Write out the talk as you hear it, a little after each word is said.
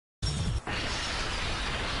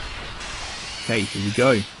Okay, here we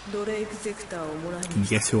go. Can you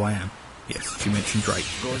guess who I am? Yes, she mentioned Drake.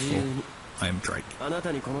 Therefore, I am Drake.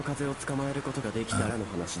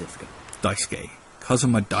 Daisuke.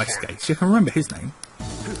 Kazama Daisuke. See, I can remember his name.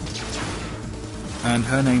 And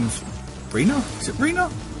her name's Rina? Is it Rina?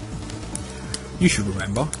 You should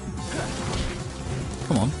remember.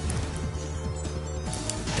 Come on.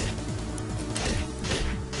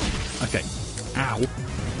 Okay. Ow.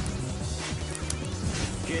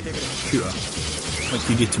 Shoot her. Like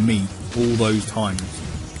you did to me all those times.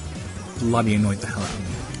 Bloody annoyed the hell out of me.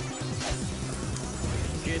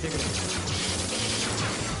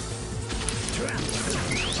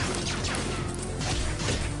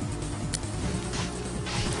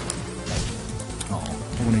 Oh,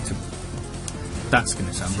 I wanted to... That's going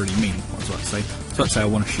to sound really mean, what I was about to say. So let's say I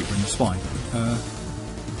want to shoot her in the spine.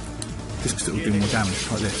 Just because it will do more damage,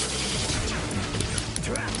 like this.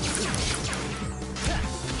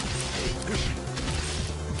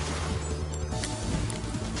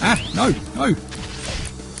 Ah, no, no!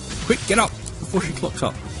 Quick, get up before she clocks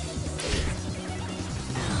up.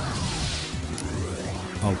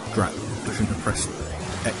 Oh, drat. I shouldn't have pressed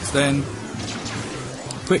X then.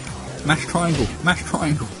 Quick, mash triangle, mash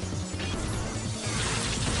triangle.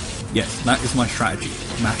 Yes, that is my strategy,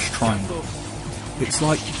 mash triangle. It's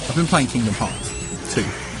like, I've been playing Kingdom Hearts 2,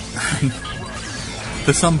 and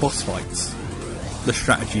for some boss fights, the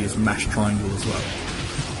strategy is mash triangle as well.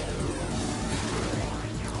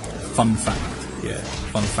 Fun fact, yeah,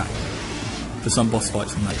 fun fact. For some boss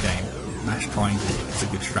fights in that game, mash triangle is a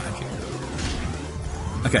good strategy.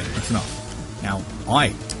 Okay, that's enough. Now,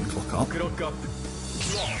 I can clock up.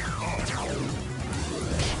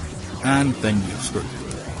 And then you're screwed.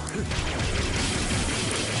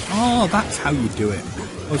 Oh, that's how you do it.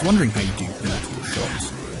 I was wondering how you do multiple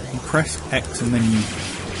shots. You press X and then you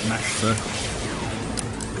mash circle.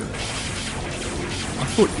 I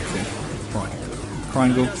thought you could. Right.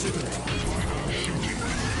 Triangle.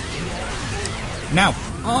 Now!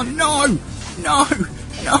 Oh no! No!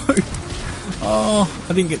 No! Oh,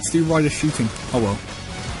 I didn't get to do rider shooting. Oh well.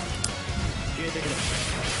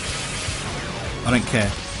 I don't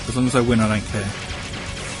care. As long as I win, I don't care.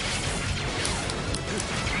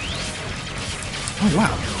 Oh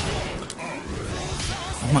wow.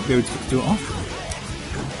 I might be able to do it after all.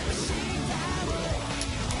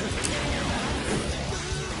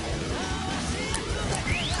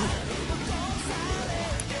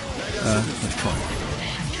 Let's try.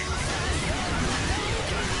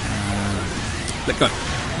 Let go.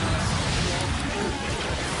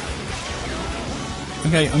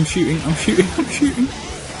 Okay, I'm shooting.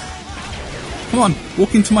 Come on,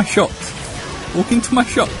 walk into my shots. Walk into my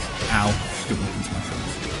shots. Ow, she didn't walk into my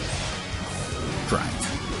shots. Dragged.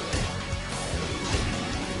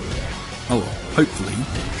 Oh well, hopefully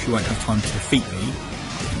she won't have time to defeat me.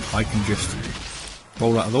 And I can just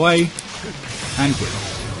roll out of the way and win.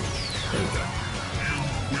 There we go.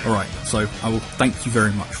 Alright, so I will thank you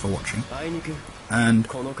very much for watching, and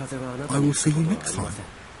I will see you next time.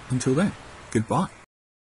 Until then, goodbye.